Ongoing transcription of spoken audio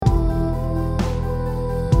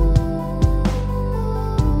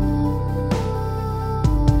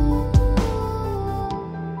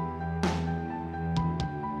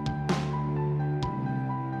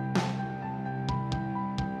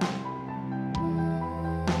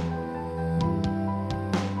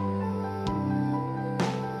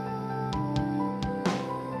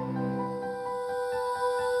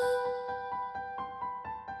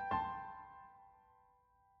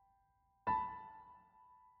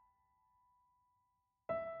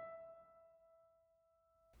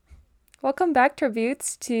Welcome back,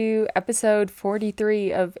 Tributes, to episode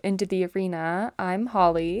 43 of Into the Arena. I'm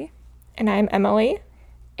Holly, And I'm Emily.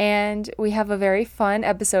 and we have a very fun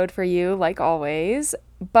episode for you, like always.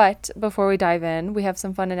 But before we dive in, we have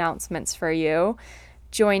some fun announcements for you.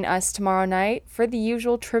 Join us tomorrow night for the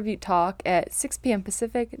usual tribute talk at 6 p.m.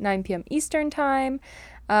 Pacific, 9 p.m. Eastern Time.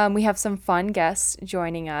 We have some fun guests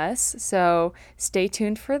joining us, so stay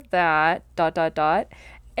tuned for that. ...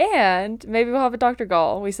 And maybe we'll have a Dr.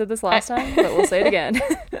 Gall. We said this last time, but we'll say it again.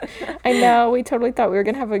 I know, we totally thought we were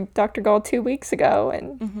going to have a Dr. Gall 2 weeks ago,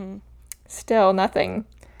 and still nothing.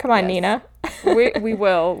 Come on, Yes. Nina. we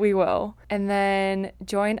will. And then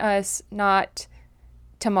join us not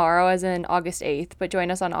tomorrow, as in August 8th, but join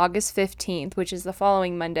us on August 15th, which is the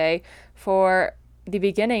following Monday, for the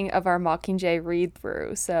beginning of our Mockingjay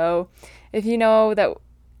read-through. So if you know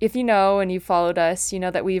and you've followed us, you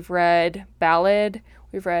know that we've read Ballad,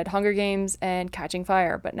 we've read Hunger Games, and Catching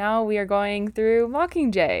Fire, but now we are going through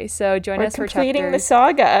Mockingjay. So join We're us for completing the chapters.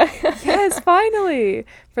 saga. Yes, finally,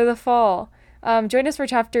 for the fall. Join us for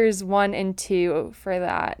chapters 1 and 2 for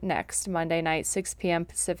that next Monday night, 6 p.m.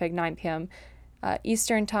 Pacific, 9 p.m.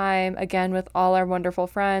 Eastern Time, again with all our wonderful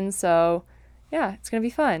friends. So yeah, it's going to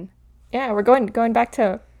be fun. Yeah, we're going back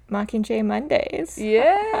to Mockingjay Mondays.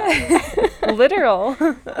 Yeah, literal.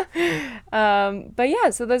 But yeah,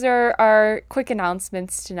 so those are our quick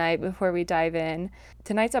announcements tonight before we dive in.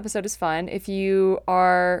 Tonight's episode is fun. If you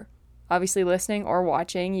are obviously listening or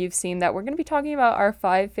watching, you've seen that we're going to be talking about our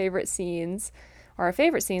 5 favorite scenes, or our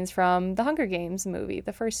favorite scenes from the Hunger Games movie,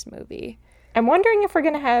 the first movie. I'm wondering if we're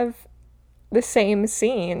going to have the same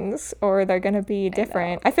scenes or they're going to be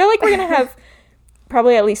different. I feel like we're going to have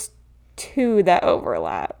probably at least 2 that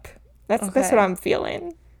overlap. That's what I'm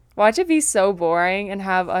feeling. Watch it be so boring and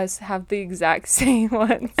have us have the exact same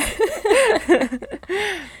ones.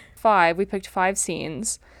 5. We picked 5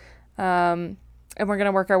 scenes. And we're going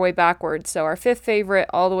to work our way backwards. So our 5th favorite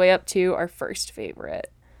all the way up to our 1st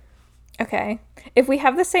favorite. Okay. If we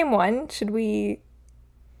have the same one, should we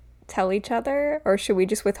tell each other, or should we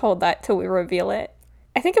just withhold that till we reveal it?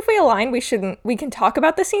 I think if we align, we can talk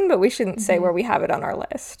about the scene, but we shouldn't say where we have it on our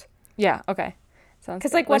list. Yeah, okay. Sounds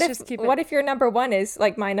Because, good. like, Let's what if your number 1 is,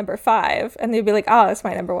 like, my number 5, and they'd be like, oh, that's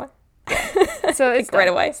my number 1. So it's like, right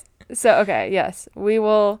away. So, okay, yes. We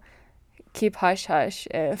will keep hush-hush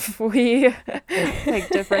if we take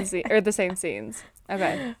different or the same scenes.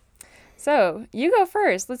 Okay. So, you go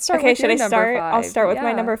first. Let's start with your number 5. I'll start with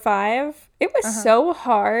my number 5. It was so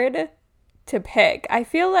hard to pick. I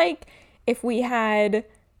feel like if we had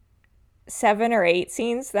 7 or 8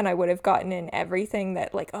 scenes, then I would have gotten in everything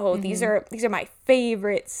that, like, these are my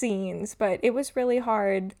favorite scenes, but it was really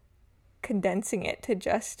hard condensing it to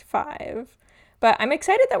just 5. But I'm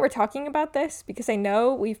excited that we're talking about this because I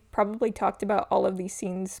know we've probably talked about all of these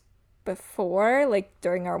scenes before, like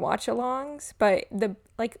during our watch-alongs, but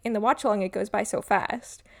in the watch-along it goes by so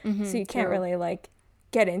fast, so you can't really like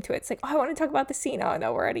get into it. It's like, I want to talk about the scene. Oh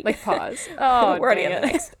no, we're already like pause. Oh, we're already on the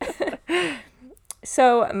next.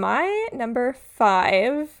 So my number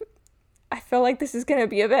 5, I feel like this is gonna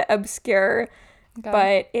be a bit obscure,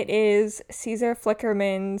 but it is Caesar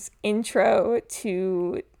Flickerman's intro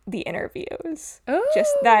to the interviews. Ooh.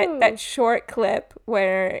 Just that short clip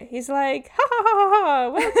where he's like, ha ha ha ha ha,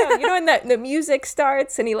 welcome. You know, and the music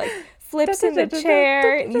starts and he like flips in the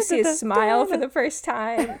chair and you see his smile for the first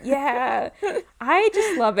time. Yeah. I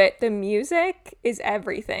just love it. The music is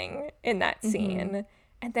everything in that scene.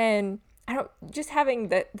 And then just having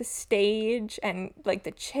the stage and like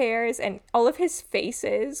the chairs and all of his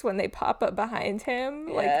faces when they pop up behind him,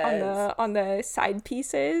 like on the side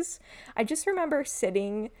pieces. I just remember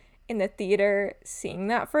sitting in the theater seeing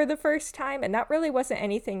that for the first time, and that really wasn't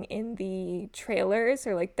anything in the trailers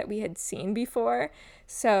or like that we had seen before.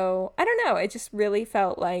 So I don't know, it just really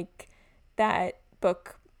felt like that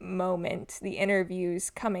book moment, the interviews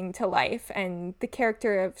coming to life, and the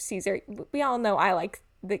character of Caesar. We all know I like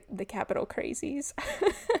the capital crazies.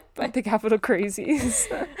 But the capital crazies.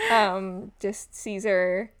 Just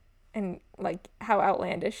Caesar and like how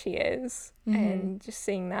outlandish he is, and just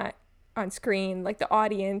seeing that on screen, like the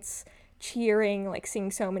audience cheering, like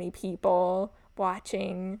seeing so many people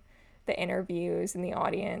watching the interviews in the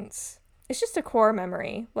audience. It's just a core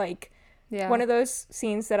memory, like one of those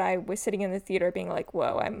scenes that I was sitting in the theater being like,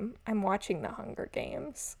 whoa, I'm watching the Hunger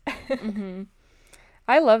Games.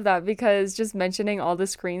 I love that because just mentioning all the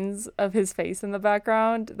screens of his face in the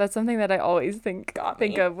background, that's something that I always think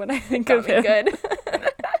of when I think of him. Good.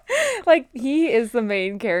 Like, he is the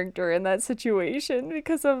main character in that situation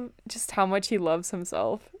because of just how much he loves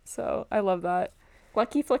himself. So I love that.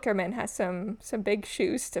 Lucky Flickerman has some big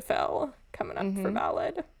shoes to fill coming up for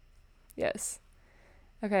Ballad. Yes.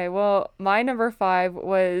 Okay, well, my number 5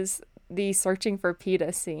 was the searching for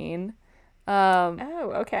PETA scene. Um,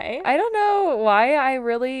 Oh, okay. I don't know why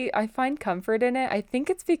I find comfort in it. I think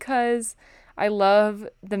it's because I love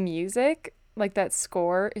the music. Like that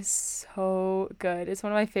score is so good. It's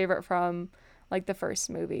one of my favorite from like the first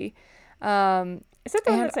movie. Um, Is that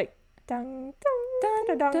the one and that's like dun dun, dun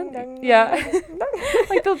dun dun, dun dun yeah, dun dun?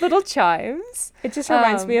 like the little chimes. It just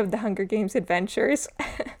reminds me Um, of the Hunger Games adventures.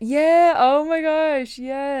 yeah, oh my gosh,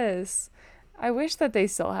 yes. I wish that they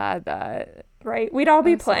still had that. Right? We'd all That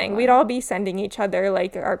be was so playing. We'd fun. all be sending each other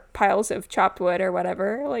like our piles of chopped wood or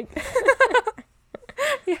whatever. Like,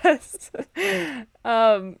 Yes.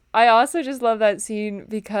 I also just love that scene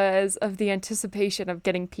because of the anticipation of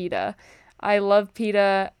getting PETA. I love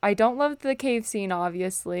PETA. I don't love the cave scene,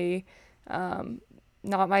 obviously. Um,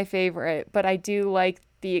 Not my favorite, but I do like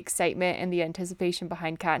the excitement and the anticipation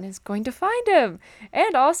behind Katniss going to find him.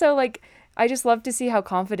 And also, like, I just love to see how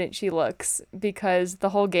confident she looks because the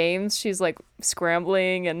whole games she's like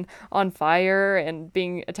scrambling and on fire and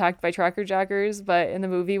being attacked by tracker jackers. But in the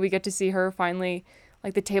movie, we get to see her finally,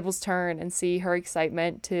 like, the tables turn and see her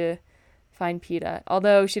excitement to find PETA.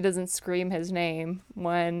 Although she doesn't scream his name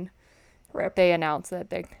when rip. they announce that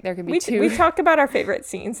there can be We two. talk about our favorite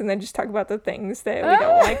scenes and then just talk about the things that we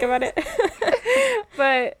don't like about it.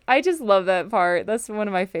 But I just love that part. That's one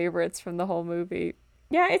of my favorites from the whole movie.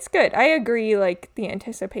 Yeah, it's good. I agree, like, the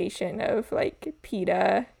anticipation of, like,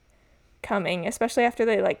 PETA coming, especially after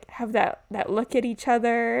they, like, have that look at each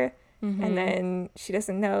other, and Mm-hmm. then she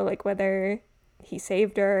doesn't know, like, whether he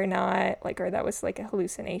saved her or not, like, or that was, like, a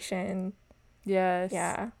hallucination. Yes.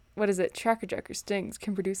 Yeah. What is it? Tracker Jacker stings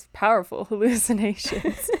can produce powerful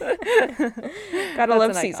hallucinations. Gotta That's love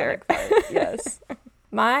an Caesar. iconic part. Yes.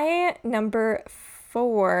 My number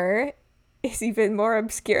 4 is even more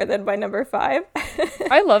obscure than my number 5.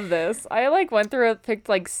 I love this. I like went through and picked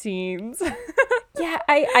like scenes. Yeah,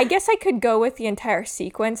 I guess I could go with the entire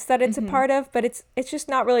sequence that it's a Hmm. part of, but it's just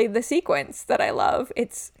not really the sequence that I love.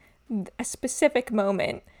 It's a specific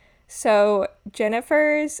moment. So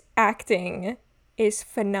Jennifer's acting is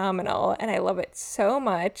phenomenal, and I love it so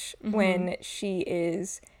much Hmm. when she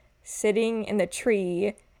is sitting in the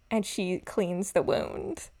tree and she cleans the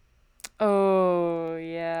wound. Oh,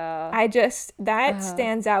 yeah. That Uh,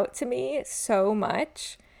 stands out to me so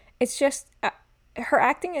much. It's just, her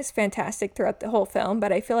acting is fantastic throughout the whole film,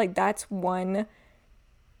 but I feel like that's one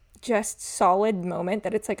just solid moment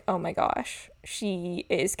that it's like, oh my gosh, she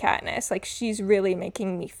is Katniss. Like, she's really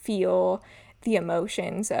making me feel the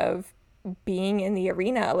emotions of being in the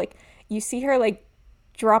arena. Like, you see her, like,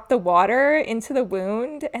 drop the water into the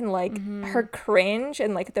wound and, like, her hmm. cringe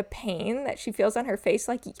and, like, the pain that she feels on her face.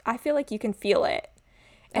 Like, I feel like you can feel it.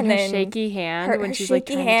 And And her then shaky hand when her she's like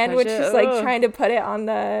shaky trying to hand touch when it. she's like Oh, trying to put it on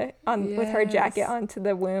the on with her jacket yes. onto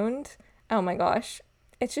the wound. Oh my gosh.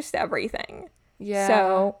 It's just everything. Yeah.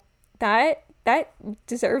 So that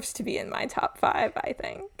deserves to be in my top 5, I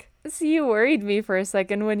think. See, you worried me for a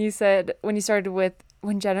second when you said, when you started with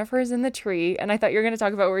when Jennifer's in the tree, and I thought you were going to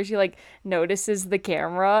talk about where she like notices the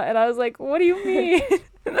camera, and I was like, what do you mean?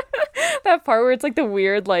 That part where it's like the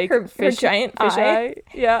weird like Her giant fish eye. eye.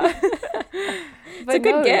 Yeah. It's a But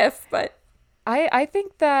good no, gif, but I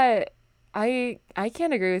think that I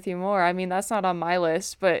can't agree with you more. I mean, that's not on my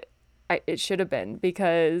list, but it should have been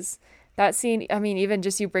because that scene, I mean, even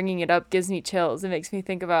just you bringing it up gives me chills. It makes me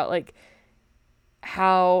think about like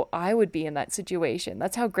how I would be in that situation.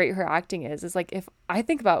 That's how great her acting is. It's like if I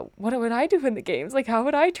think about what would I do in the games? Like how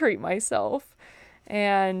would I treat myself?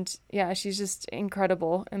 And yeah, she's just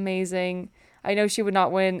incredible, amazing. I know she would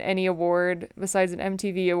not win any award besides an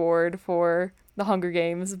MTV award for the Hunger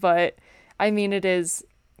Games, but I mean it is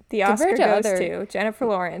the compared Oscar to goes other, to Jennifer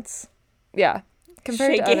Lawrence. yeah,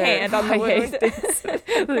 compared to Shaky other hand on the YA wound. things.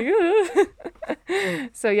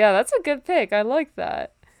 So yeah, that's a good pick. I like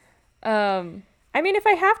that. Um, I mean, if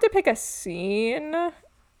I have to pick a scene,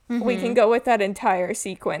 we can mhm. go with that entire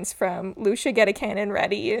sequence from Lucia get a cannon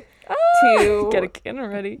ready Get a to cannon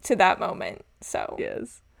ready. that moment. So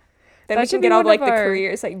Yes. then we That can should be get all one of like the our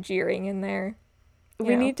careers like jeering in there. You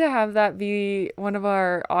we know, need to have that be one of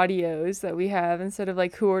our audios that we have instead of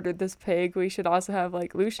like who ordered this pig. We should also have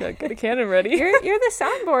like Lucia get a cannon ready. you're the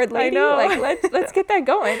soundboard I lady. Like know. let's get that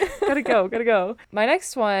going. Gotta go, gotta go. My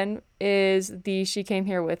next one is the she came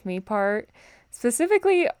here with me part.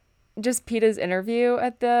 Specifically just Peeta's interview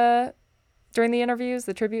at the during the interviews,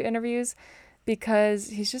 the tribute interviews, because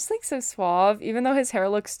he's just like so suave, even though his hair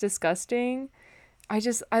looks disgusting.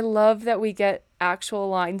 I love that we get actual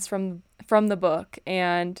lines from the book,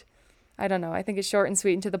 and I don't know, I think it's short and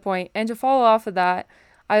sweet and to the point. And to follow off of that,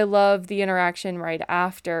 I love the interaction right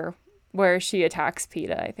after where she attacks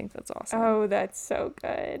PETA. I think that's awesome. Oh, that's so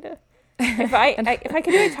good. If if I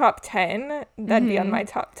could do a top 10, that'd be on my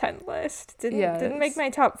top 10 list. Didn't make my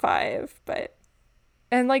top 5, but.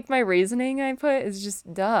 And like my reasoning I put is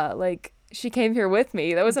just duh. Like she came here with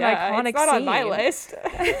me. That was an iconic it's not scene. on my list.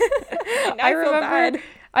 I feel remember. bad.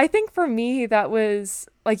 I think for me that was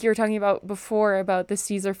like you were talking about before about the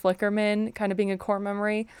Caesar Flickerman kind of being a core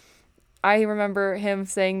memory. I remember him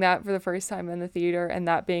saying that for the first time in the theater, and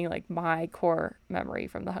that being like my core memory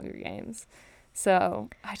from the Hunger Games. So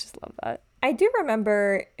I just love that. I do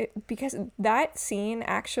remember it, because that scene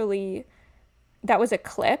actually, that was a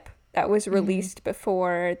clip that was released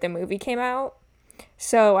before the movie came out.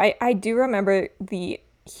 So I do remember the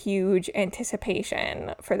huge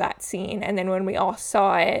anticipation for that scene. And then when we all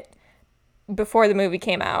saw it before the movie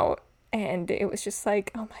came out, and it was just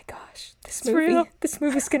like, oh my gosh, this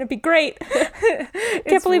movie's going to be great.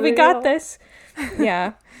 Can't believe we got this.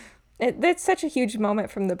 Yeah. That's such a huge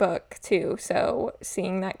moment from the book too. So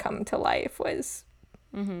seeing that come to life was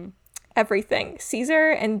everything. Caesar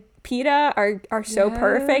and PETA are so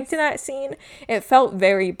perfect in that scene. It felt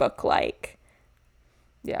very book-like.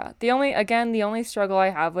 Yeah. The only struggle I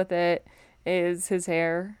have with it is his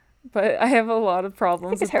hair. But I have a lot of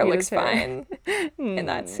problems his hair looks fine in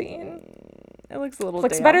that scene. It looks a little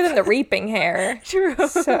looks damp. better than the reaping hair. True.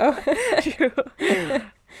 So True.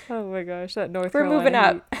 Oh my gosh, that North We're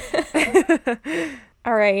Carolina moving up.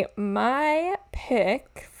 All right, my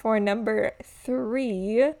pick for number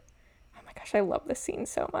 3. Oh my gosh, I love this scene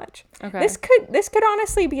so much. Okay. This could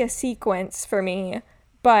honestly be a sequence for me,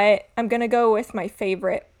 but I'm gonna go with my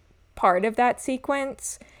favorite part of that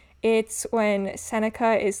sequence. It's when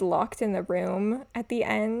Seneca is locked in the room at the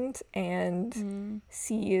end and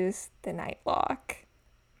sees the night lock.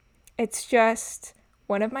 It's just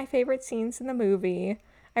one of my favorite scenes in the movie.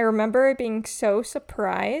 I remember being so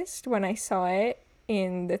surprised when I saw it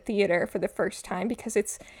in the theater for the first time because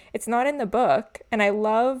it's not in the book, and I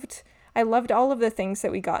loved all of the things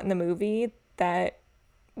that we got in the movie that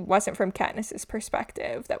wasn't from Katniss's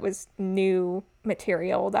perspective, that was new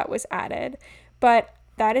material that was added. But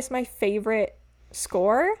that is my favorite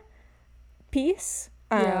score piece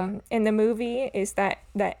in the movie, is that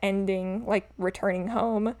ending, like returning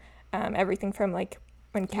home, everything from like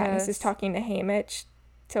when Katniss is talking to Haymitch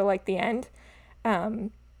to like the end.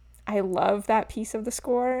 I love that piece of the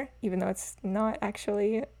score, even though it's not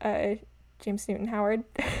actually a James Newton Howard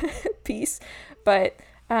piece, but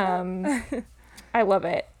I love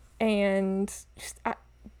it. And just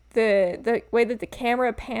the way that the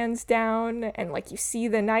camera pans down and like you see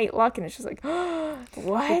the night lock and it's just like, oh,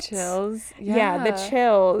 what? The chills. Yeah, the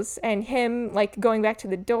chills. And him like going back to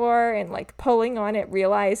the door and like pulling on it,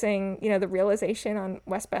 realizing, the realization on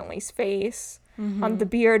Wes Bentley's face, on the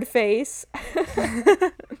beard face.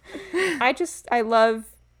 I love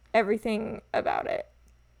everything about it.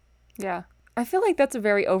 Yeah. I feel like that's a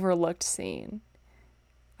very overlooked scene.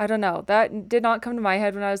 I don't know. That did not come to my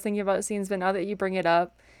head when I was thinking about scenes, but now that you bring it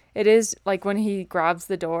up, it is like when he grabs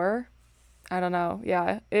the door. I don't know.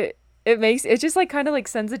 Yeah. It just like kind of like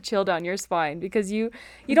sends a chill down your spine because you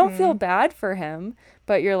don't feel bad for him,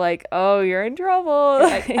 but you're like, oh, you're in trouble. You're,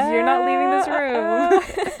 like, you're not leaving this room.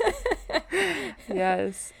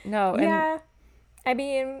 Yes. No. Yeah. I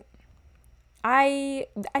mean, I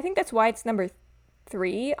think that's why it's number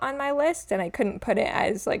 3 on my list, and I couldn't put it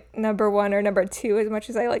as like number 1 or number 2 as much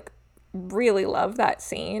as I like really love that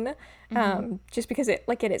scene. Just because it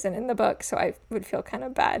isn't in the book, so I would feel kind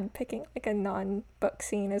of bad picking like a non-book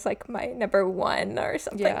scene as like my number 1 or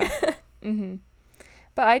something. Yeah.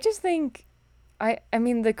 But I just think I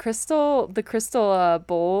mean the crystal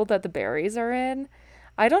bowl that the berries are in,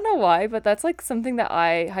 I don't know why, but that's like something that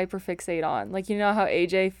I hyperfixate on. Like, you know how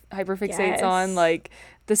AJ hyperfixates on like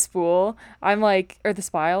the spool? I'm like, or the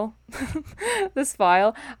spile. The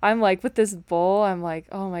spile. I'm like, with this bowl, I'm like,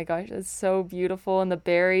 oh my gosh, it's so beautiful. And the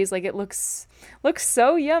berries, like it looks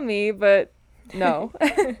so yummy, but no.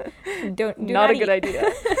 do not a good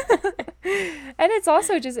idea. And it's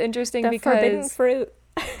also just interesting because forbidden fruit.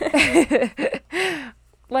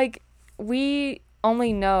 Like, we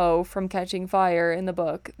only know from Catching Fire in the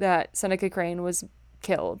book that Seneca Crane was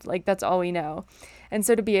killed. Like, that's all we know. And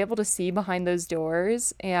so to be able to see behind those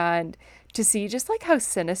doors and to see just like how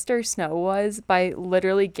sinister Snow was by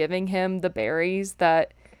literally giving him the berries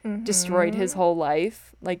that destroyed his whole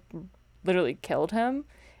life, like literally killed him,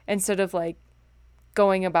 instead of like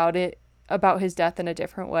going about his death in a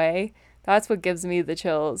different way. That's what gives me the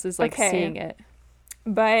chills, is like seeing it.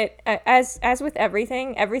 But as with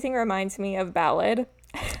everything reminds me of Ballad.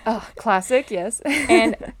 Oh, classic, yes.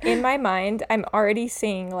 And in my mind, I'm already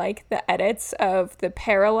seeing like the edits of the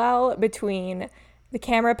parallel between the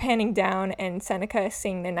camera panning down and Seneca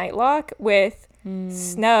seeing the Nightlock with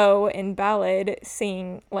Snow in Ballad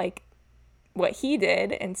seeing like what he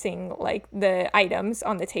did and seeing like the items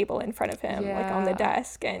on the table in front of him, like on the Yeah.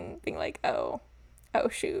 desk, and being like, oh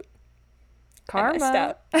shoot, I messed Karma.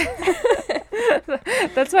 up.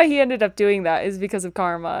 That's why he ended up doing that, is because of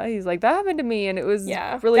karma. He's like, that happened to me and it was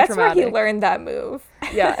Yeah, really that's where he traumatic. learned that move.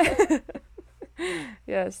 Yeah.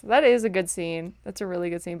 Yes, that is a good scene. That's a really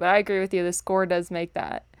good scene. But I agree with you. The score does make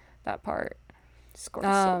that part. Score's so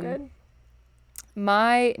Um, good.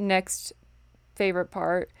 my next favorite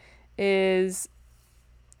part is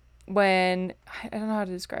when I don't know how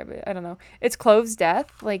to describe it. I don't know. It's Clove's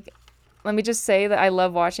death. Like, let me just say that I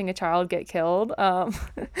love watching a child get killed.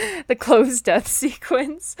 The Clove's death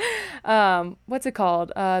sequence. What's it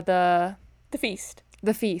called? The feast.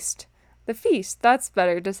 The feast. The feast. That's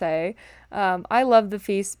better to say. I love the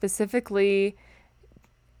feast specifically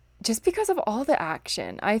just because of all the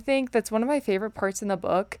action. I think that's one of my favorite parts in the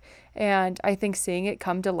book, and I think seeing it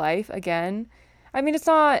come to life again. I mean, it's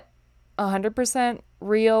not 100%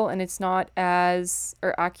 real, and it's not as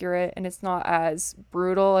or accurate, and it's not as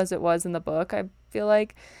brutal as it was in the book, I feel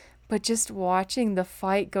like, but just watching the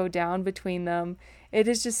fight go down between them, it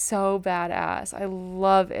is just so badass. I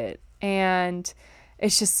love it. And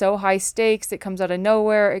it's just so high stakes. It comes out of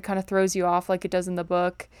nowhere. It kind of throws you off like it does in the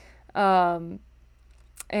book. Um,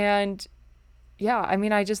 and yeah, I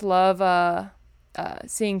mean, I just love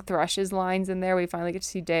seeing Thrush's lines in there. We finally get to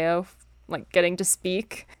see Deo like getting to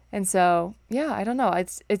speak. And so, yeah, I don't know.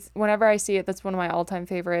 It's whenever I see it, that's one of my all-time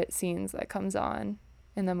favorite scenes that comes on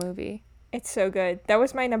in the movie. It's so good. That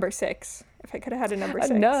was my number 6. If I could have had a number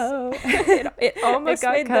 6. No. It almost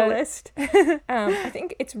got made cut. the list. I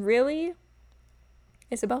think it's really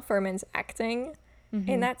Isabel Furman's acting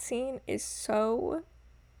in that scene is so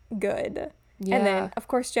good. Yeah. And then, of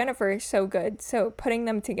course, Jennifer is so good. So putting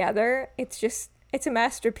them together, it's a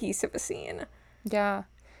masterpiece of a scene. Yeah.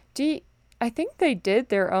 I think they did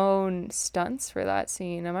their own stunts for that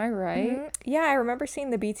scene. Am I right? Yeah, I remember seeing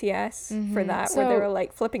the BTS for that, where So- they were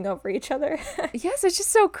like flipping over each other. Yes, it's just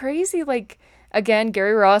so crazy. Like, again,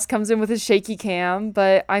 Gary Ross comes in with his shaky cam,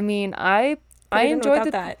 but I mean, I Could've done enjoyed without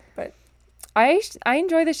the that, but I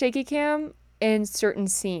enjoy the shaky cam in certain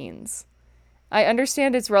scenes. I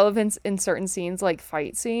understand its relevance in certain scenes, like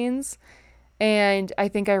fight scenes, and I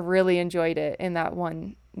think I really enjoyed it in that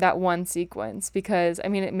one sequence because I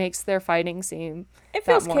mean it makes their fighting seem it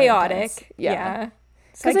that feels more chaotic. intense. Yeah.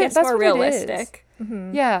 So 'Cause it gets that's more what it is. realistic.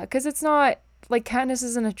 Yeah, because it's not like Katniss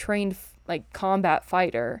isn't a trained like combat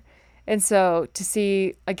fighter, and so to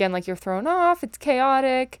see again like you're thrown off, it's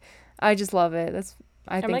chaotic. I just love it.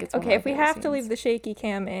 I I'm think like, it's one of okay, my if we favorite have to leave scenes. the shaky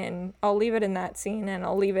cam in, I'll leave it in that scene and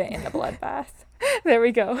I'll leave it in the bloodbath. There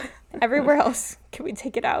we go. Everywhere else, can we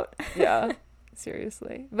take it out? Yeah,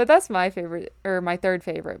 seriously. But that's my favorite or my third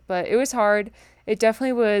favorite. But it was hard. It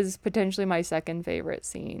definitely was potentially my second favorite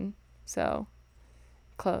scene. So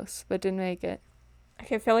close, but didn't make it.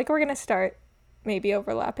 Okay, I feel like we're gonna start maybe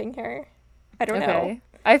overlapping here. I don't know.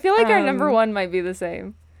 I feel like our number Um, one might be the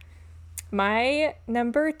same. My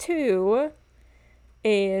number 2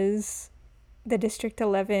 is the District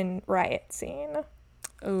 11 riot scene.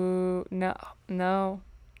 Ooh, no, not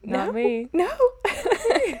No? me. No.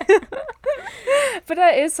 But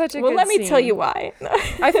that is such a Well, good let me tell scene. you why.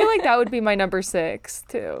 I feel like that would be my number 6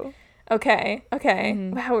 too. Okay.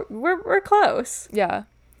 Wow, we're close. Yeah.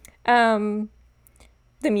 The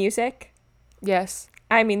music. Yes.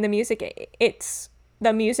 I mean, the music. It's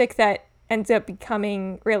the music that ends up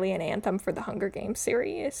becoming really an anthem for the Hunger Games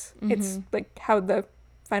series. It's like how the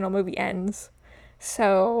final movie ends.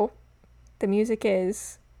 So, the music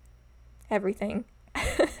is everything.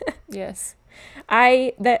 Yes.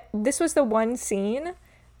 This was the one scene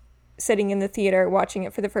sitting in the theater watching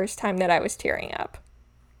it for the first time that I was tearing up.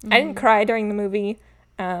 I didn't cry during the movie,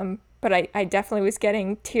 but I definitely was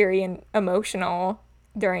getting teary and emotional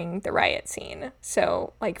during the riot scene.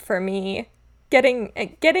 So like for me, getting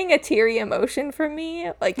a teary emotion from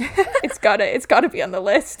me, like it's gotta be on the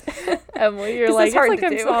list. Emily, you're 'Cause like, it's hard it's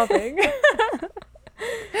like to I'm do. sobbing.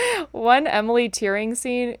 One Emily tearing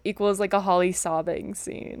scene equals like a Holly sobbing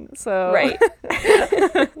scene. So Right.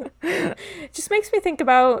 Just makes me think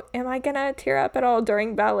about, am I gonna tear up at all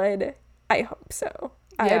during Ballad? I hope so.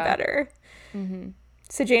 I Yeah. better.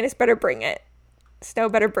 So Janice better bring it. Snow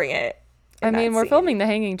better bring it. I in mean, that we're scene. filming The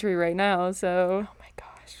Hanging Tree right now, so Oh my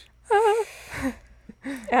gosh.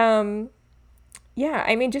 Yeah,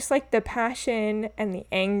 I mean just like the passion and the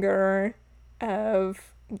anger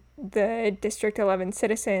of the District 11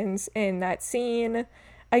 citizens in that scene.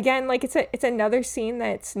 Again, like it's another scene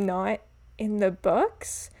that's not in the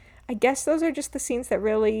books. I guess those are just the scenes that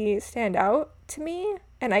really stand out to me,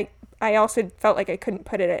 and I also felt like I couldn't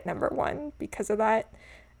put it at number one because of that.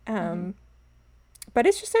 But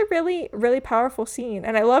it's just a really, really powerful scene,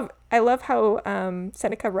 and I love how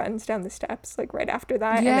Seneca runs down the steps like right after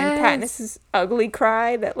that, Yes. and then Katniss's ugly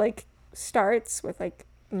cry that like starts with like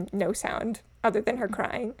no sound other than her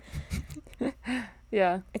crying.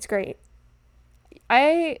 Yeah. It's great.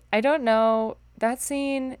 I don't know. That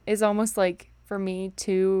scene is almost like for me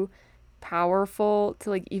too powerful to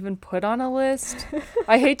like even put on a list.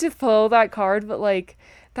 I hate to pull that card, but like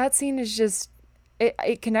that scene is just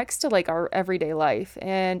it connects to like our everyday life,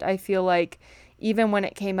 and I feel like even when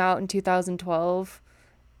it came out in 2012,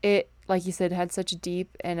 it, like you said, had such a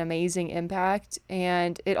deep and amazing impact,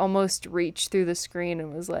 and it almost reached through the screen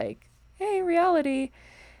and was like, "Hey, reality."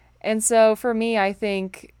 And so for me, I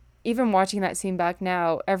think even watching that scene back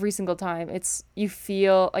now, every single time, it's you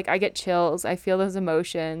feel like I get chills. I feel those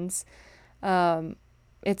emotions.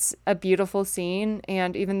 It's a beautiful scene,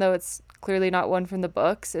 and even though it's clearly not one from the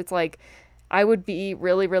books, it's like I would be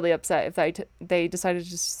really, really upset if they decided to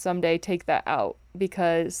just someday take that out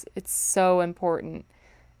because it's so important.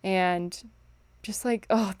 And just like,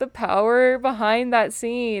 oh, the power behind that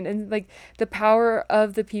scene and like the power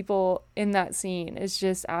of the people in that scene is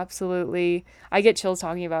just absolutely, I get chills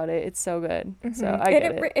talking about it. It's so good. So I get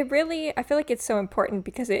it. It really, I feel like it's so important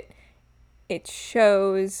because it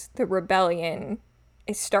shows the rebellion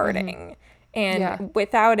is starting. And Yeah.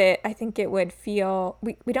 without it, I think it would feel,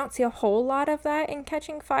 we don't see a whole lot of that in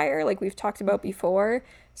Catching Fire, like we've talked about before.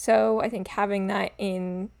 So I think having that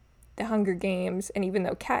in the Hunger Games, and even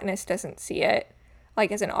though Katniss doesn't see it,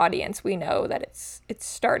 like as an audience, we know that it's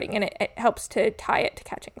starting, and it helps to tie it to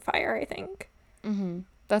Catching Fire, I think.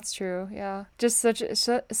 That's true. Yeah. Just such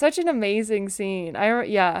an amazing scene.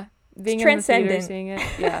 Yeah, being It's in the theater transcendent. seeing it.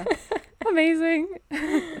 Yeah. Amazing.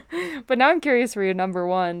 But now I'm curious for your number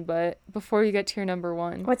one, but before you get to your number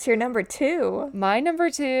one, What's your number two? my number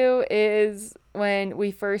two is when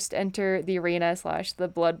we first enter the arena slash the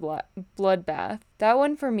bloodbath. That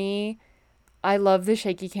one for me, I love the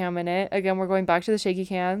shaky cam in it. Again, we're going back to the shaky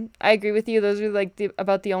cam. I agree with you. Those are like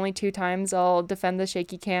about the only two times I'll defend the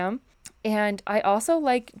shaky cam. And I also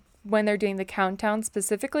like when they're doing the countdown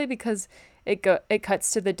specifically because it cuts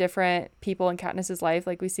to the different people in Katniss's life.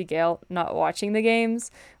 Like we see Gale not watching the games.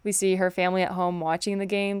 We see her family at home watching the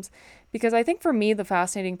games. Because I think for me the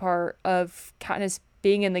fascinating part of Katniss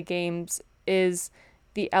being in the games is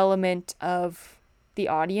the element of the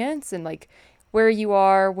audience and like where you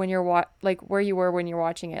are when you're where you were when you're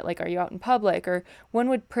watching it. Like, are you out in public, or when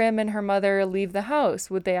would Prim and her mother leave the house?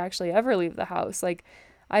 Would they actually ever leave the house? Like,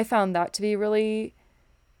 I found that to be really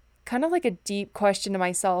kind of like a deep question to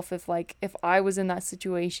myself. If I was in that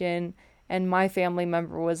situation and my family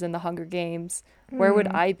member was in the Hunger Games, where would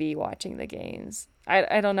I be watching the games?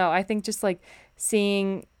 I don't know. I think just like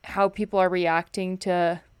seeing how people are reacting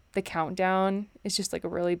to the countdown is just like a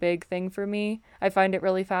really big thing for me. I find it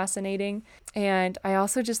really fascinating. And I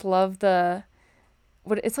also just love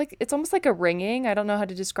it's almost like a ringing. I don't know how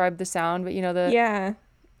to describe the sound, but Yeah.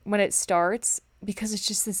 when it starts, because it's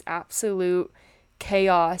just this absolute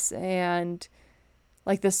chaos and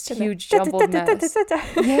like this huge jumbled mess.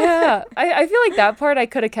 Yeah. I feel like that part I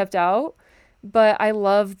could have kept out, but I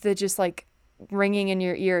love the just like ringing in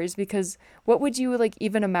your ears, because what would you like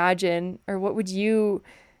even imagine, or what would you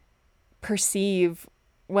perceive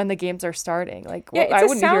when the games are starting? Like, Yeah, I it's a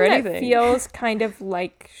wouldn't hear sound that anything. feels kind of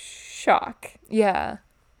like shock. Yeah.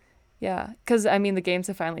 Yeah, because I mean the games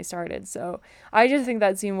have finally started, so I just think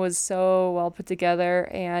that scene was so well put together,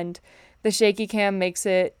 and the shaky cam makes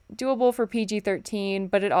it doable for PG-13,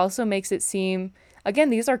 but it also makes it seem, again,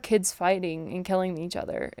 these are kids fighting and killing each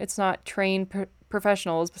other. It's not trained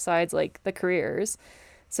professionals besides like the careers,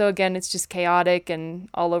 so again, it's just chaotic and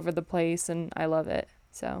all over the place, and I love it.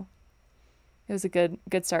 So it was a good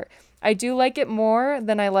start. I do like it more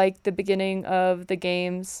than I like the beginning of the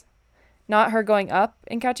games. Not her going up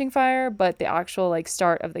in Catching Fire, but the actual like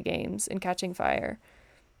start of the games in Catching Fire.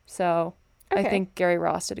 So I Okay. think Gary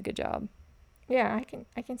Ross did a good job. Yeah,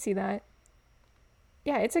 I can see that.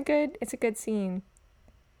 Yeah, it's a good scene.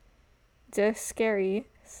 Just scary.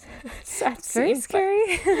 Sad It's very scene,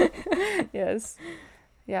 scary. Yes.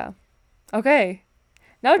 Yeah. Okay.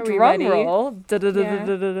 Now Are we drum ready? roll.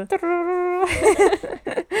 Yeah.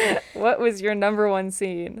 What was your number one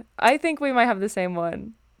scene? I think we might have the same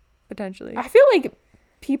one, potentially. I feel like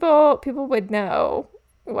people would know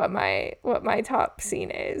what my top scene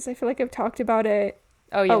is. I feel like I've talked about it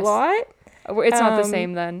Oh, a yes. lot. It's not the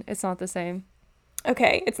same then. It's not the same.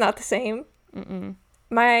 Okay, it's not the same. Mm-mm.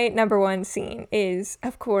 My number one scene is,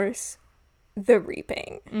 of course, the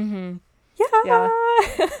reaping. Mm-hmm. Yeah.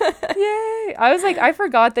 Yay. I was like, I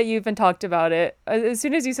forgot that you even talked about it. As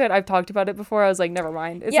soon as you said I've talked about it before, I was like, never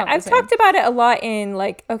mind. It's yeah, not the I've same. talked about it a lot in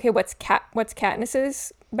like, okay, what's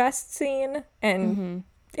Katniss's best scene? And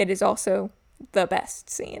it is also the best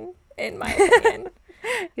scene, in my opinion.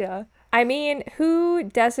 Yeah. I mean, who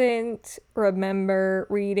doesn't remember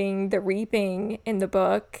reading The Reaping in the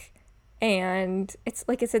book? And it's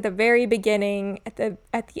like it's at the very beginning, at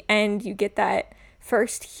the end, you get that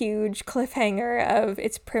first huge cliffhanger of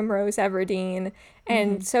it's Primrose Everdeen.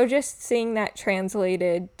 And so just seeing that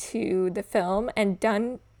translated to the film and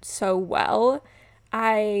done so well,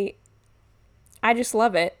 I just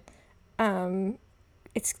love it.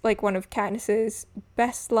 It's like one of Katniss's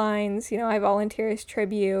best lines. You know, I volunteer as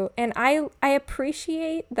tribute, and I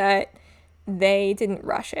appreciate that they didn't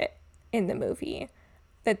rush it in the movie,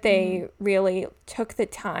 that they really took the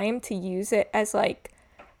time to use it as like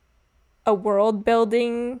a world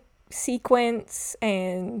building sequence,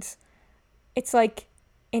 and it's like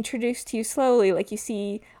introduced to you slowly. Like you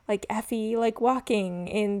see like Effie like walking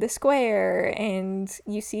in the square, and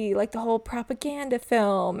you see like the whole propaganda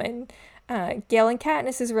film, and Gale and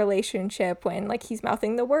Katniss's relationship when like he's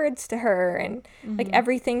mouthing the words to her, and like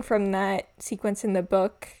everything from that sequence in the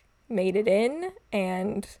book made it in.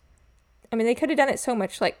 And I mean, they could have done it so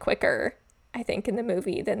much like quicker, I think, in the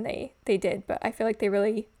movie than they did, but I feel like they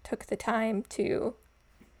really took the time to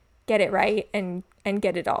get it right and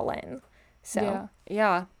get it all in. So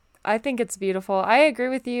yeah, I think it's beautiful. I agree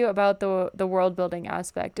with you about the world building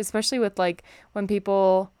aspect, especially with like when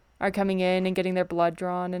people are coming in and getting their blood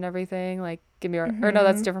drawn and everything. Like, give me your or no,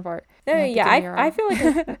 that's a different part. No, yeah, I feel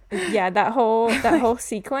like yeah, that whole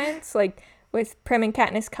sequence, like with Prim and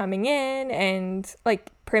Katniss coming in, and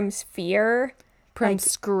like Prim's fear, Prim's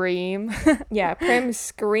like, scream. Yeah, Prim's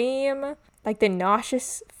scream, like the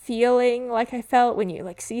nauseous feeling like I felt when you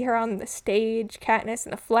like see her on the stage, Katniss,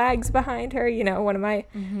 and the flags behind her, you know, one of my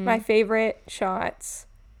my favorite shots.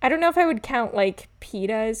 I don't know if I would count like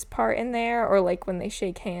Peeta's part in there, or like when they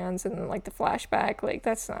shake hands and like the flashback, like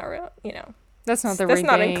that's not real, you know. That's not that's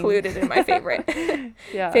not included in my favorite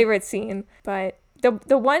favorite scene. But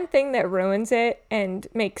the one thing that ruins it and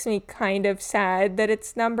makes me kind of sad that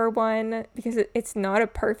it's number one, because it's not a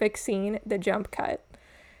perfect scene, the jump cut.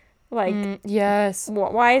 Like, yes.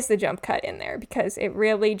 Why is the jump cut in there? Because it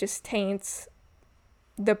really just taints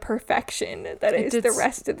the perfection that is the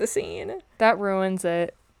rest of the scene. That ruins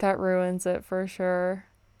it. That ruins it for sure.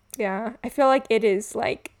 Yeah, I feel like it is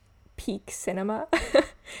like peak cinema.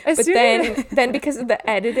 But then because of the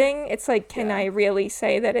editing, it's like, can I really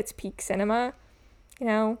say that it's peak cinema? You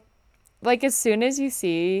know? Like, as soon as you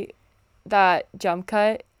see that jump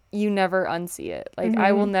cut, you never unsee it. Like,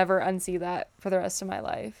 I will never unsee that for the rest of my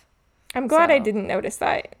life. I'm glad I didn't notice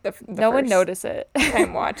that the no one noticed it.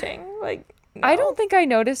 time watching. Like, no. I don't think I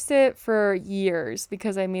noticed it for years,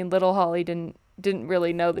 because I mean, little Holly didn't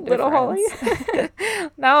really know the difference. Little Holly.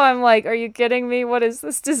 Now I'm like, are you kidding me? What is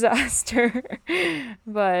this disaster?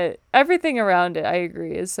 But everything around it, I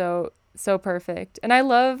agree, is so perfect. And I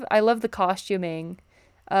love the costuming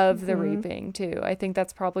of the reaping too. I think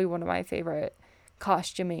that's probably one of my favorite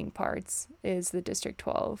costuming parts, is the District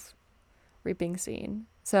 12 reaping scene.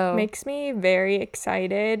 So makes me very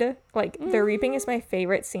excited. Like, the reaping is my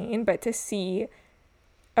favorite scene, but to see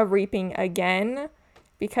a reaping again,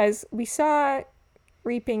 because we saw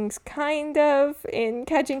reapings kind of in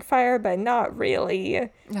Catching Fire, but not really.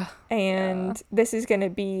 And this is going to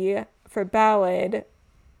be, for Ballad,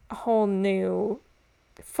 a whole new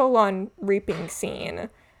full-on reaping scene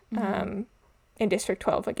in District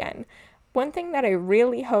 12 again. One thing that I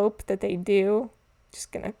really hope that they do,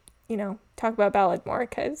 just going to, you know, talk about Ballad more,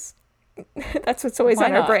 because that's what's always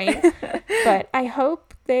on our brain. But I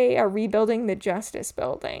hope they are rebuilding the Justice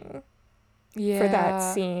Building for that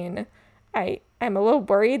scene. I'm a little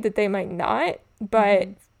worried that they might not, but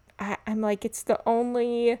I'm like, it's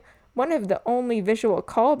one of the only visual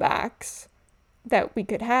callbacks that we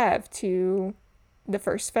could have to the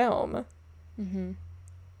first film.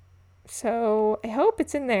 So I hope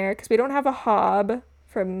it's in there, because we don't have a Hob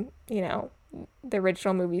from, you know, the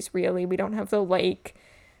original movies, really. We don't have the lake.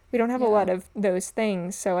 We don't have a lot of those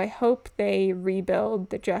things. So I hope they rebuild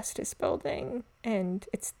the Justice Building, and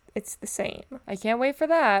it's the same. I can't wait for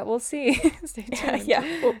that. We'll see. Stay tuned.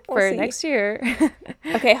 We'll for see. Next year.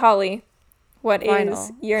 Okay, Holly, what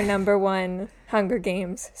is your number one Hunger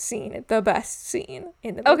Games scene, the best scene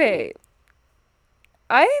in the movie? Okay,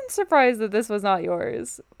 I am surprised that this was not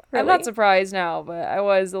yours. Really? I'm not surprised now, but I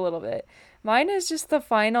was a little bit. Mine is just the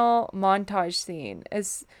final montage scene.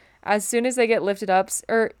 As soon as they get lifted up,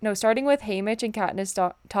 or no, starting with Haymitch and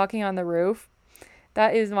Katniss talking on the roof.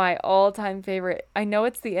 That is my all-time favorite. I know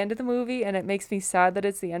it's the end of the movie, and it makes me sad that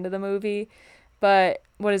it's the end of the movie. But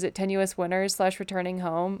what is it? Tenuous Winners / Returning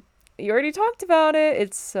Home. You already talked about it.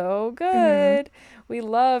 It's so good. We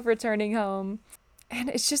love Returning Home. And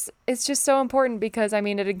it's just so important because, I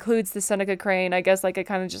mean, it includes the Seneca Crane. I guess, like, I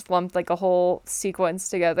kind of just lumped, like, a whole sequence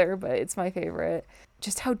together, but it's my favorite.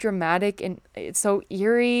 Just how dramatic, and it's so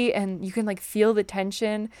eerie, and you can, like, feel the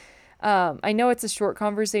tension. I know it's a short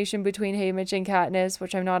conversation between Haymitch and Katniss,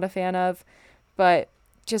 which I'm not a fan of, but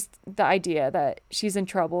just the idea that she's in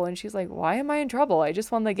trouble, and she's like, why am I in trouble? I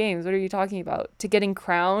just won the games. What are you talking about? To getting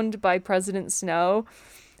crowned by President Snow.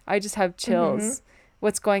 I just have chills.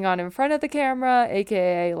 What's going on in front of the camera,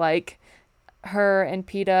 aka like her and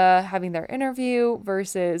Peeta having their interview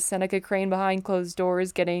versus Seneca Crane behind closed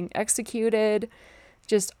doors getting executed.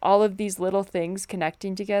 Just all of these little things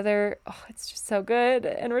connecting together. Oh, it's just so good.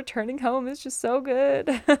 And Returning Home is just so good.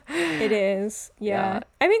 It is. Yeah.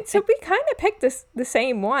 I mean, so we kind of picked the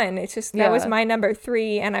same one. It's just that was my number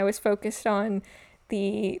 3, and I was focused on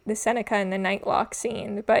the Seneca and the Nightlock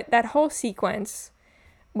scene. But that whole sequence,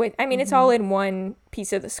 it's all in one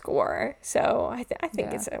piece of the score. So I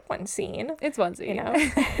think it's one scene. It's one scene. You know?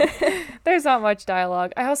 There's not much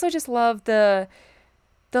dialogue. I also just love the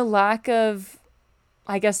lack of,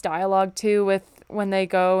 I guess, dialogue too, with when they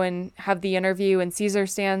go and have the interview and Caesar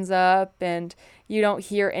stands up and you don't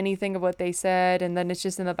hear anything of what they said, and then it's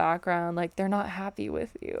just in the background, like, they're not happy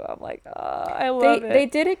with you. I'm like, oh, I love it. They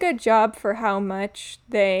did a good job for how much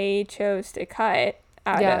they chose to cut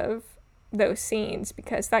out of those scenes,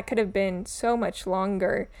 because that could have been so much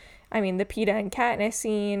longer. I mean, the Peeta and Katniss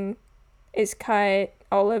scene is cut.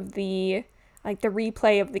 All of the, like, the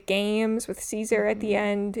replay of the games with Caesar at the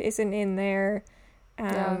end isn't in there.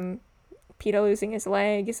 Peeta losing his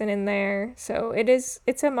leg isn't in there. So it's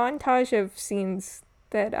a montage of scenes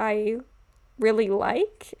that I really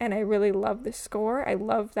like, and I really love the score. I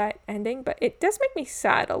love that ending, but it does make me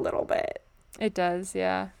sad a little bit. It does,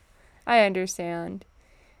 yeah. I understand.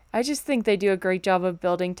 I just think they do a great job of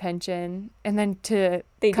building tension, and then to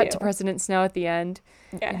cut to President Snow at the end.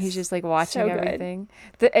 Yes. And he's just like watching everything.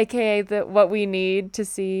 AKA what we need to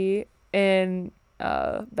see in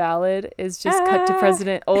Ballad is just cut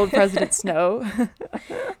to old President Snow.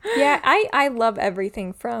 Yeah, I love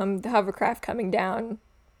everything from the hovercraft coming down,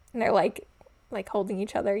 and they're like holding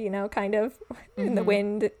each other, you know, kind of in the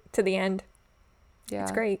wind to the end. Yeah.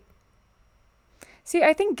 It's great. See,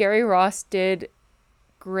 I think Gary Ross did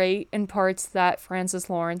great in parts that Francis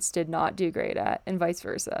Lawrence did not do great at, and vice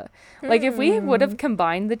versa. Like, if we would have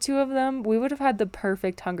combined the two of them, we would have had the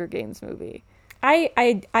perfect Hunger Games movie.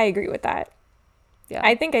 I agree with that. Yeah.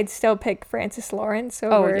 I think I'd still pick Francis Lawrence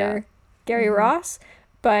over Gary Ross,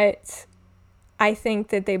 but I think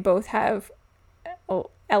that they both have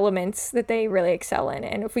elements that they really excel in,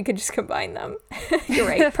 and if we could just combine them. You're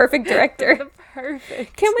right. Perfect director.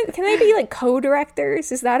 Perfect. Can they be like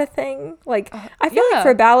co-directors? Is that a thing? Like, I feel like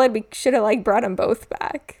for Ballad we should have like brought them both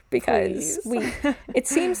back, because it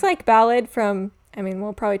seems like Ballad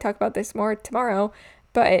we'll probably talk about this more tomorrow,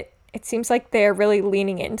 but it seems like they're really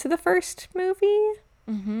leaning into the first movie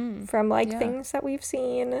from things that we've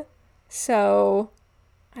seen. So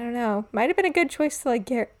I don't know. Might have been a good choice to like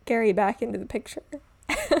get Gary back into the picture.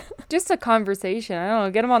 Just a conversation. I don't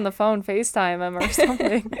know. Get him on the phone, FaceTime him or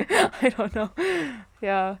something. I don't know.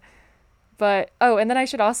 Yeah. But, and then I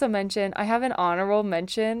should also mention, I have an honorable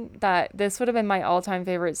mention that this would have been my all-time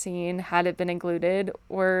favorite scene had it been included,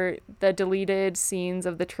 were the deleted scenes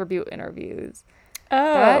of the tribute interviews.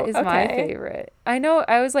 Oh, that is my favorite. I know,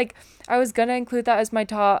 I was going to include that as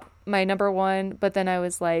my number 1, but then I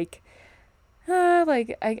was like,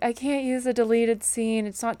 I can't use a deleted scene.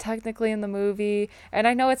 It's not technically in the movie. And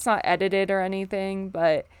I know it's not edited or anything,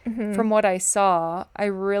 but from what I saw, I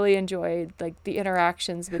really enjoyed like the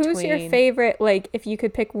interactions between. Who's your favorite, like, if you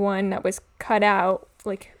could pick one that was cut out,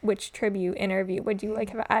 like, which tribute interview would you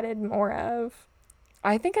like have added more of?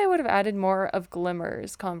 I think I would have added more of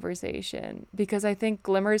Glimmer's conversation, because I think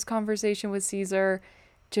Glimmer's conversation with Caesar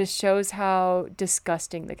just shows how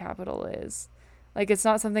disgusting the Capitol is. Like, it's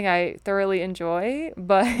not something I thoroughly enjoy,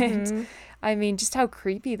 but I mean, just how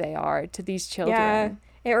creepy they are to these children.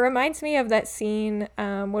 Yeah, it reminds me of that scene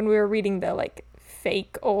when we were reading the, like,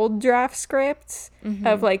 fake old draft scripts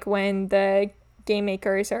of, like, when the game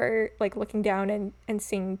makers are, like, looking down and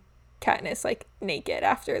seeing Katniss, like, naked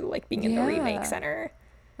after, like, being in the remake center.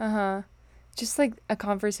 Just, like, a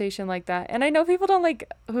conversation like that. And I know people don't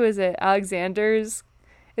like, who is it? Alexander's.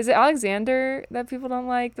 Is it Alexander that people don't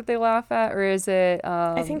like, that they laugh at, or is it?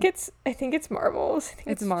 I think it's Marvel's. I think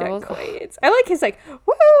it's Marvel's. Jack Quaid's. I like his like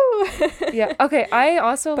woo. Yeah. Okay. I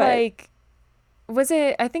also But- like. Was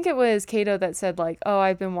it? I think it was Kato that said like, "Oh,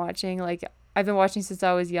 I've been watching since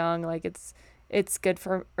I was young. Like it's good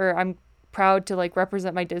for, or I'm proud to like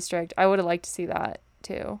represent my district." I would have liked to see that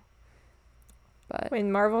too. But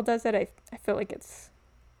When Marvel does it, I feel like it's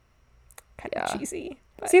kind of Yeah. cheesy.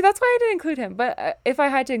 But see, that's why I didn't include him. But if I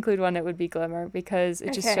had to include one, it would be Glimmer, because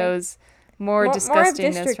it just Okay. shows more More of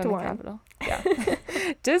disgustingness District from the 1. capital. Yeah.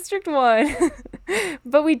 District 1.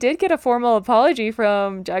 But we did get a formal apology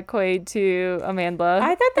from Jack Quaid to Amanda.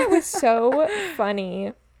 I thought that was so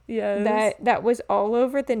funny. Yes. That was all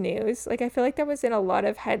over the news. Like I feel like that was in a lot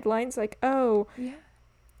of headlines. Like, oh, Yeah.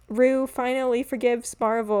 Rue finally forgives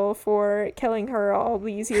Marvel for killing her all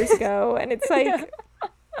these years ago, and it's like,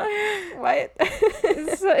 what?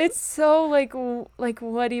 It's so like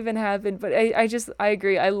what even happened? But I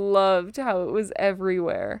agree. I loved how it was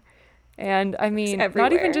everywhere. And I mean, not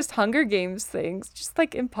everywhere. even just Hunger Games things, just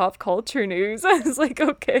like in pop culture news. I was like,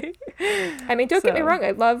 okay. I mean, don't get me So- wrong.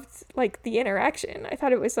 I loved like the interaction. I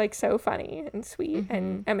thought it was like so funny and sweet.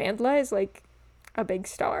 And Amanda is like a big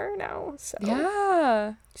star now. So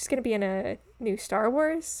Yeah. she's gonna be in a new Star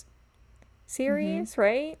Wars series,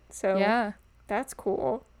 right? So Yeah. that's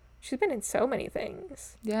cool. She's been in so many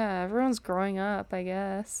things. Yeah. Everyone's growing up, I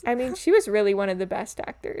guess. I mean, she was really one of the best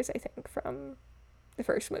actors, I think, from the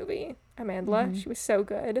first movie. Amanda, she was so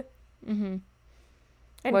good. Mm-hmm.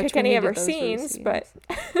 I didn't Which pick we any of needed her those scenes, Rue but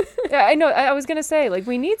Yeah, I know. I was gonna say, like,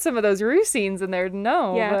 we need some of those Rue scenes in there.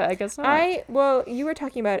 No, Yeah. but I guess not. well, you were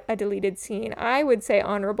talking about a deleted scene. I would say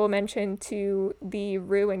honorable mention to the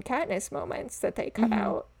Rue and Katniss moments that they cut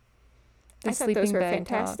out. The I thought those sleeping were bag talk.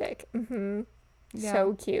 fantastic. Mm-hmm. Yeah.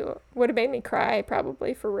 So cute. Would have made me cry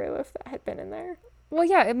probably for Rue if that had been in there. Well,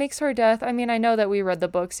 yeah, it makes her death. I mean, I know that we read the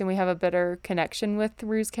books and we have a better connection with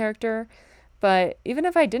Rue's character, but even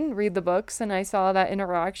if I didn't read the books and I saw that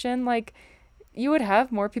interaction, like, you would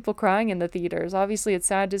have more people crying in the theaters. Obviously, it's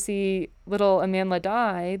sad to see little Amanda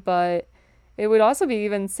die, but it would also be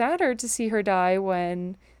even sadder to see her die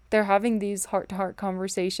when they're having these heart-to-heart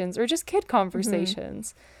conversations or just kid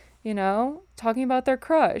conversations, you know, talking about their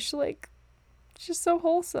crush. Like, it's just so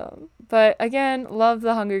wholesome. But again, love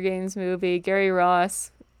the Hunger Games movie. Gary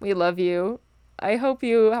Ross, we love you. I hope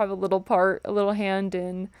you have a little hand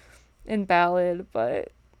in Ballad,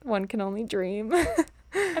 but one can only dream.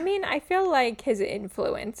 I mean, I feel like his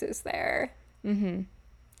influence is there. Mm-hmm.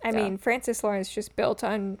 I Yeah. mean, Francis Lawrence just built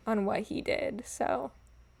on what he did, so.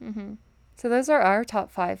 So those are our top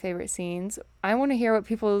 5 favorite scenes. I want to hear what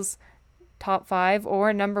people's top 5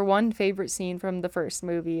 or number 1 favorite scene from the first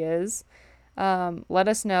movie is. Let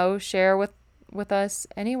us know. Share with us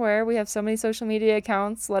anywhere. We have so many social media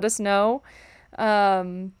accounts. Let us know.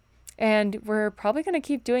 And we're probably going to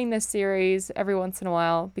keep doing this series every once in a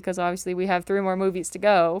while because obviously we have 3 more movies to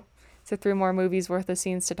go. So 3 more movies worth of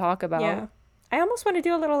scenes to talk about. Yeah. I almost want to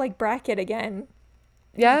do a little like bracket again.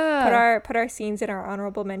 Yeah. Put our scenes and our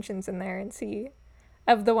honorable mentions in there and see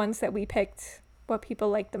of the ones that we picked what people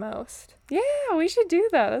like the most. Yeah, we should do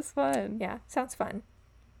that. That's fun. Yeah, sounds fun.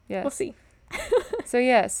 Yes. We'll see. So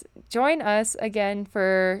yes, join us again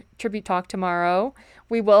for Tribute Talk tomorrow.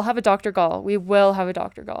 We will have a Dr. Gall. We will have a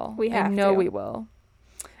Dr. Gall. We have I know to. we will.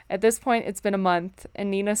 At this point, it's been a month,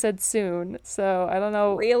 and Nina said soon, so I don't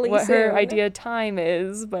know Really what her soon. idea time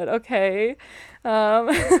is, but okay.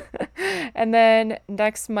 And then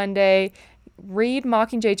next Monday, read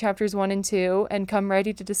Mockingjay chapters 1 and 2, and come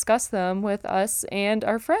ready to discuss them with us and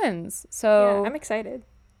our friends. So Yeah, I'm excited.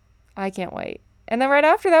 I can't wait. And then right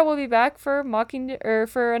after that, we'll be back for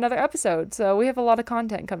for another episode. So we have a lot of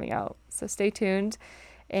content coming out. So stay tuned,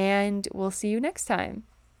 and we'll see you next time.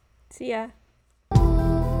 See ya.